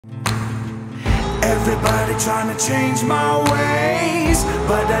Everybody trying to change my ways,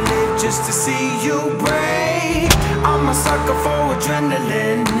 but I live just to see you break. I'm a sucker for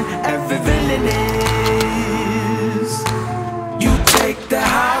adrenaline, every villain is. You take the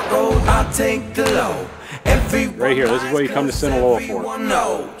high road, I'll take the low. Right here, this is what you come to Sinaloa for.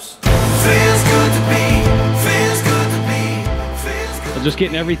 Feels good to be, feels good to be, feels good. So just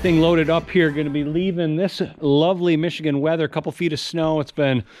getting everything loaded up here. Going to be leaving this lovely Michigan weather, a couple feet of snow. It's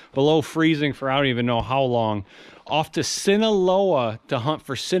been below freezing for I don't even know how long. Off to Sinaloa to hunt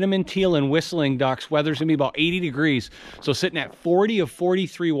for cinnamon teal and whistling ducks. Weather's gonna be about 80 degrees. So sitting at 40 of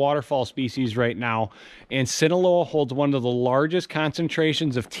 43 waterfowl species right now. And Sinaloa holds one of the largest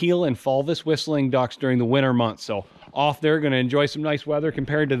concentrations of teal and Fulvous whistling ducks during the winter months. So off there, gonna enjoy some nice weather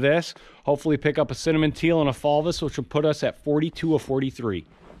compared to this. Hopefully pick up a cinnamon teal and a Fulvous, which will put us at 42 of 43.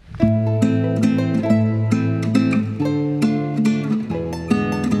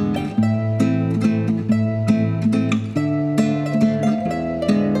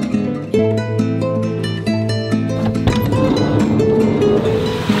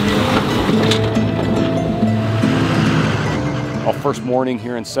 First morning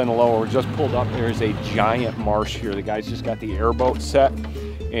here in Sinaloa. We're just pulled up. There's a giant marsh here. The guys just got the airboat set,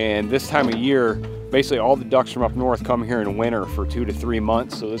 and this time of year basically all the ducks from up north come here in winter for 2 to 3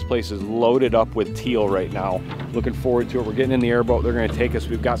 months. So this place is loaded up with teal right now. Looking forward to it. We're getting in the airboat. They're going to take us.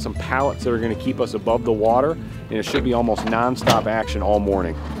 We've got some pallets that are going to keep us above the water, and it should be almost non-stop action all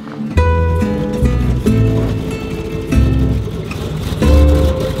morning.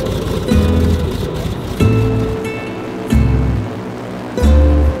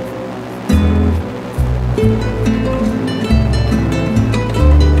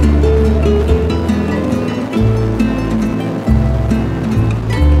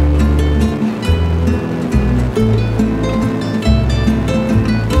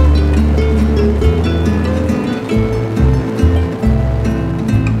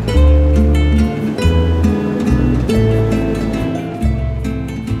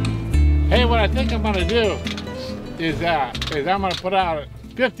 Is I'm going to put out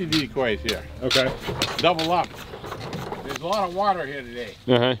 50 decoys here. Okay. Double up. There's a lot of water here today.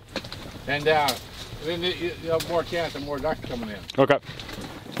 Uh-huh. And then you'll have more chance of more ducks coming in. Okay.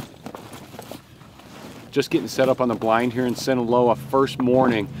 Just getting set up on the blind here in Sinaloa first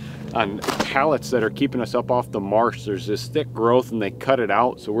morning on pallets that are keeping us up off the marsh. There's this thick growth and they cut it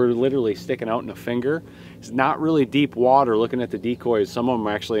out, so we're literally sticking out in a finger. It's not really deep water. Looking at the decoys, some of them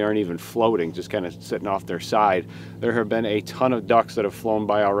actually aren't even floating, just kind of sitting off their side. There have been a ton of ducks that have flown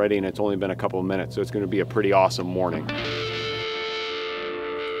by already, and it's only been a couple of minutes, so it's going to be a pretty awesome morning.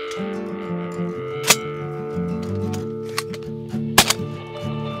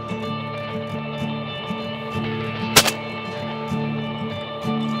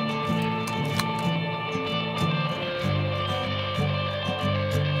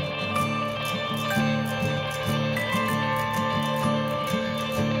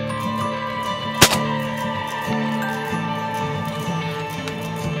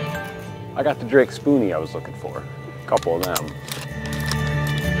 I got the Drake Spoonie I was looking for, a couple of them.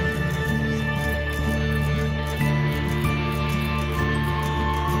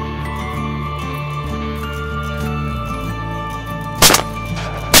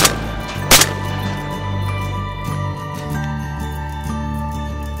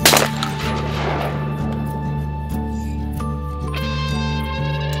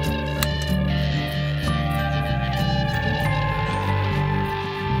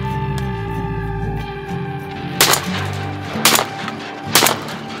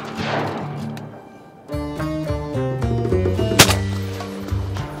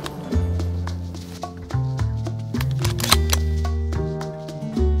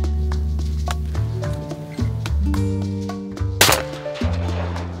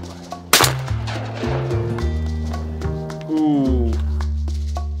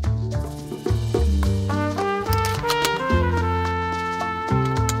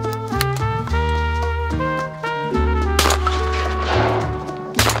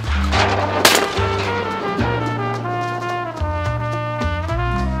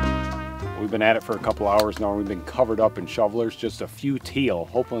 We've been at it for a couple hours now. We've been covered up in shovelers, just a few teal,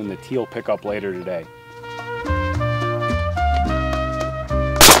 hoping the teal pick up later today.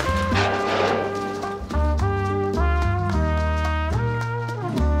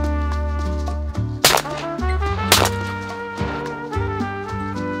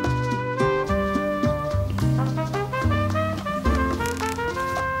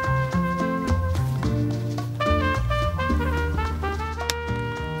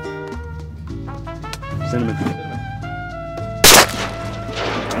 Cinnamon Teal.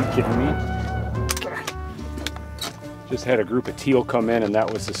 Are you kidding me? Just had a group of teal come in, and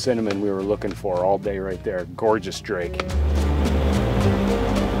that was the cinnamon we were looking for all day right there. Gorgeous drake.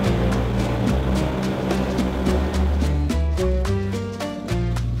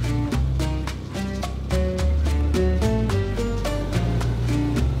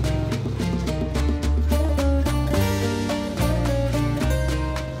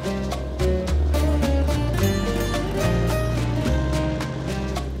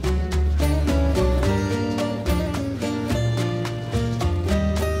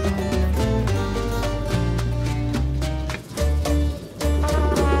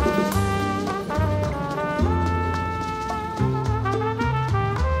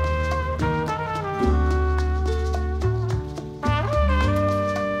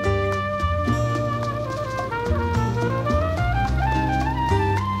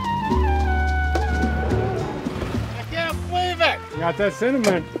 Got that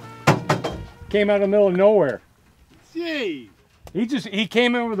cinnamon. Came out of the middle of nowhere. Gee. He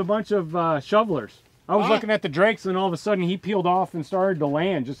came in with a bunch of shovelers. I was looking at the drakes, and all of a sudden he peeled off and started to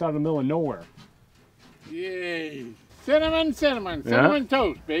land just out of the middle of nowhere. Yay. Cinnamon, cinnamon, cinnamon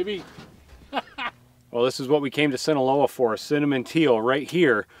toast, baby. Well, this is what we came to Sinaloa for, a cinnamon teal right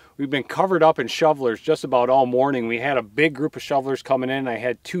here. We've been covered up in shovelers just about all morning. We had a big group of shovelers coming in. I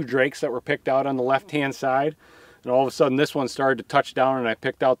had 2 drakes that were picked out on the left-hand side. And all of a sudden this one started to touch down, and I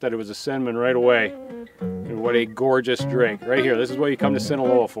picked out that it was a cinnamon right away. And what a gorgeous drake. Right here, this is what you come to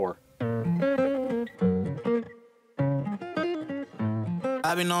Sinaloa for.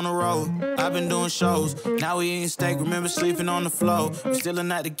 I've been on the road, I've been doing shows. Now we eating steak, remember sleeping on the floor. We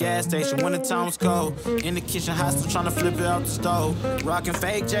stealing at the gas station when the time was cold. In the kitchen, hot still trying to flip it out the stove. Rocking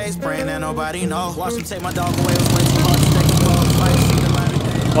fake J's, praying that nobody know. Watch them take my dog away, it was way too hard to take a pose. Fight to see the light of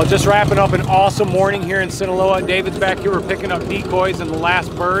day. Well, just wrapping up an awesome morning here in Sinaloa. David's back here, we're picking up decoys and the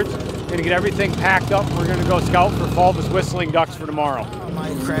last birds. Gonna get everything packed up. We're gonna go scout for Fulvous Whistling Ducks for tomorrow. I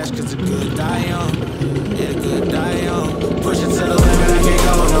might crash cause a good die young. Yeah, good die young. Push it to the limit, I can't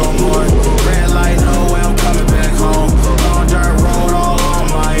go no more. Red light, no way, I'm coming back home. On dirt road, all on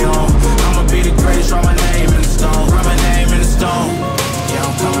my own. I'ma be the greatest, write my name in the stone. Write my name in the stone. Yeah,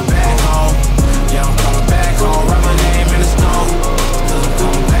 I'm coming back home. Yeah, I'm coming back home. Write my name in the stone. Cause I'm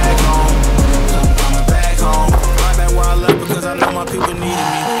coming back home. Cause I'm coming back home. Right back where I left because I know my people needed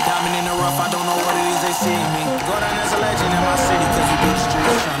me. Diamond in the rough, I don't know what it is they see in me. Go down as a legend in my city cause we built the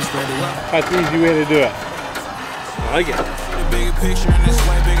streets trying to spread the wealth. That's the easy way to do it. I like it. The bigger picture and it's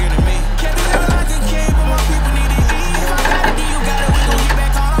way bigger than me. Can't be living like a king, but my people need to eat. If I got it, then you got it. We gon' get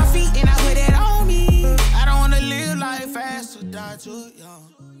back on our feet, and I put that on me. I don't wanna live life fast or die too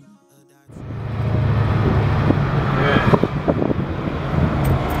young.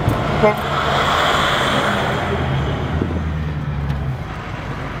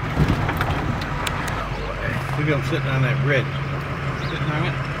 Look at him sitting on that bridge. Sitting on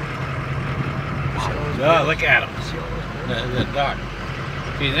it. Oh, look at him. The dock.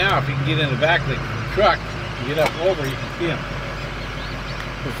 See, now if you can get in the back of the truck and get up over, you can see him.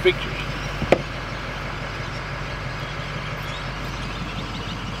 There's pictures.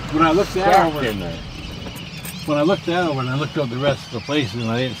 When I looked that over, when I looked that over and I looked up the rest of the places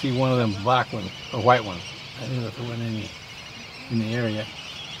and I didn't see one of them black ones or white ones. I didn't know if there went any in the area.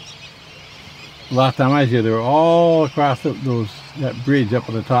 Last time I was here, they were all across that bridge up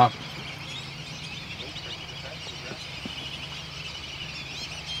at the top.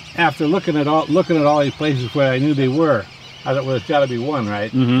 After looking at all these places where I knew they were, I thought, well, there's got to be one, right?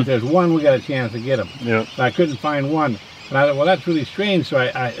 Mm-hmm. If there's one, we got a chance to get them. Yeah. But I couldn't find one. And I thought, well, that's really strange. So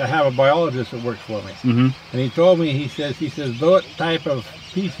I have a biologist that works for me. Mm-hmm. And he told me, he says, that type of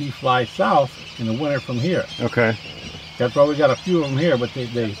species fly south in the winter from here. Okay. That's why we got a few of them here, but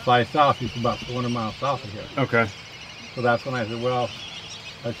they fly south. It's about 400 miles south of here. Okay. So that's when I said, well,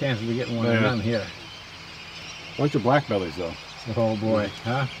 our chances of getting one are none here. Bunch of black bellies, though. Oh boy,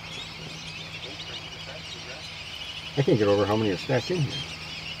 huh? I can't get over how many are stacked in here.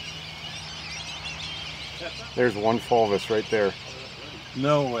 There's one Fulvous right there.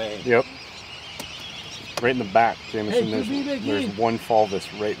 No way. Yep. Right in the back, Jameson. There's one Fulvous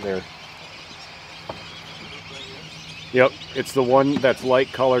right there. Yep, it's the one that's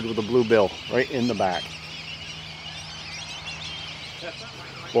light colored with a blue bill, right in the back.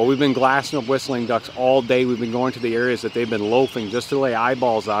 Well, we've been glassing up whistling ducks all day. We've been going to the areas that they've been loafing just to lay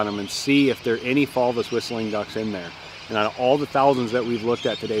eyeballs on them and see if there are any Fulvous whistling ducks in there. And out of all the thousands that we've looked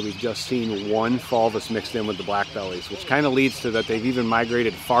at today, we've just seen one Fulvous mixed in with the black bellies, which kind of leads to that they've even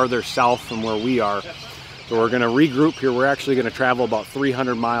migrated farther south from where we are. So we're going to regroup here. We're actually going to travel about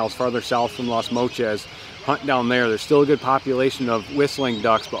 300 miles farther south from Las Mochas. hunt down there. There's still a good population of whistling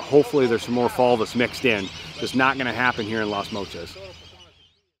ducks, but hopefully there's some more fulvous mixed in. Just not going to happen here in Las Mochas.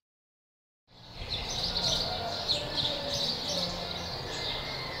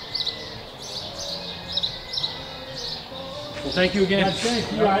 Well, thank you again.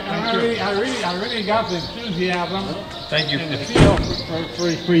 Thank you. I really got the enthusiasm. Thank you. And the feel for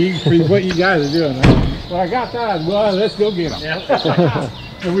what you guys are doing. Well, I got that. Well, let's go get them. Yeah.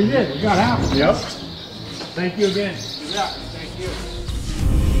 And we did. We got out. Yep. Thank you again. Yeah. Thank you.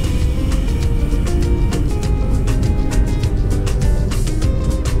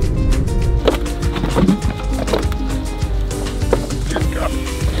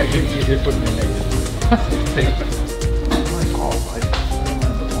 You did put me in there.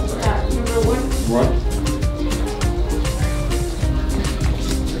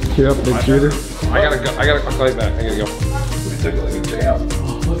 Get up, big shooter. I gotta call you back. I gotta go. We took it like a jam.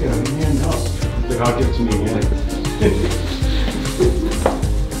 Oh, look at him, hand up. Look, I'll give it to me, man.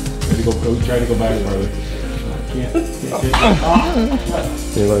 Go try to go back farther. I can't.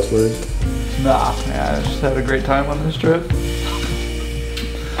 Any last words? Nah, man, I just had a great time on this trip. What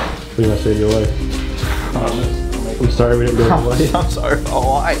do you want to say to your wife? I'm sorry we didn't do it light. I'm sorry about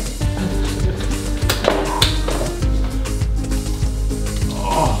life.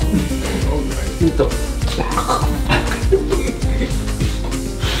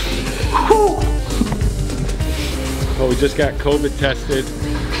 Well, we just got COVID tested.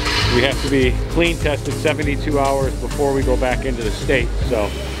 We have to be clean tested 72 hours before we go back into the state.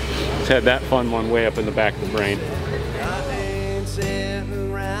 So let's had that fun one way up in the back of the brain. I ain't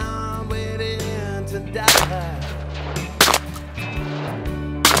sitting around waiting to die.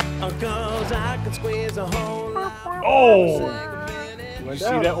 'Cause I could squeeze a whole lot. Oh! You want to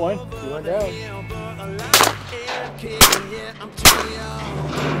see that one? You went down.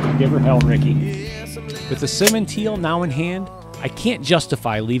 Give her hell, Ricky. With the Cinnamon Teal now in hand, I can't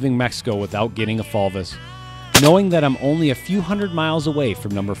justify leaving Mexico without getting a fulvous. Knowing that I'm only a few hundred miles away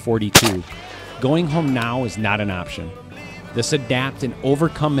from number 42, going home now is not an option. This adapt and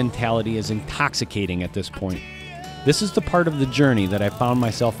overcome mentality is intoxicating at this point. This is the part of the journey that I found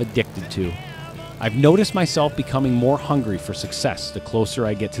myself addicted to. I've noticed myself becoming more hungry for success the closer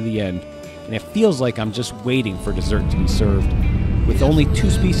I get to the end, and it feels like I'm just waiting for dessert to be served. With only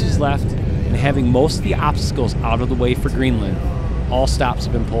 2 species left, and having most of the obstacles out of the way for Greenland, all stops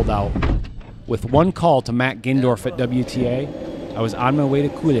have been pulled out. With one call to Matt Gindorf at WTA, I was on my way to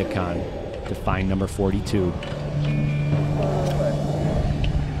Culiacan to find number 42.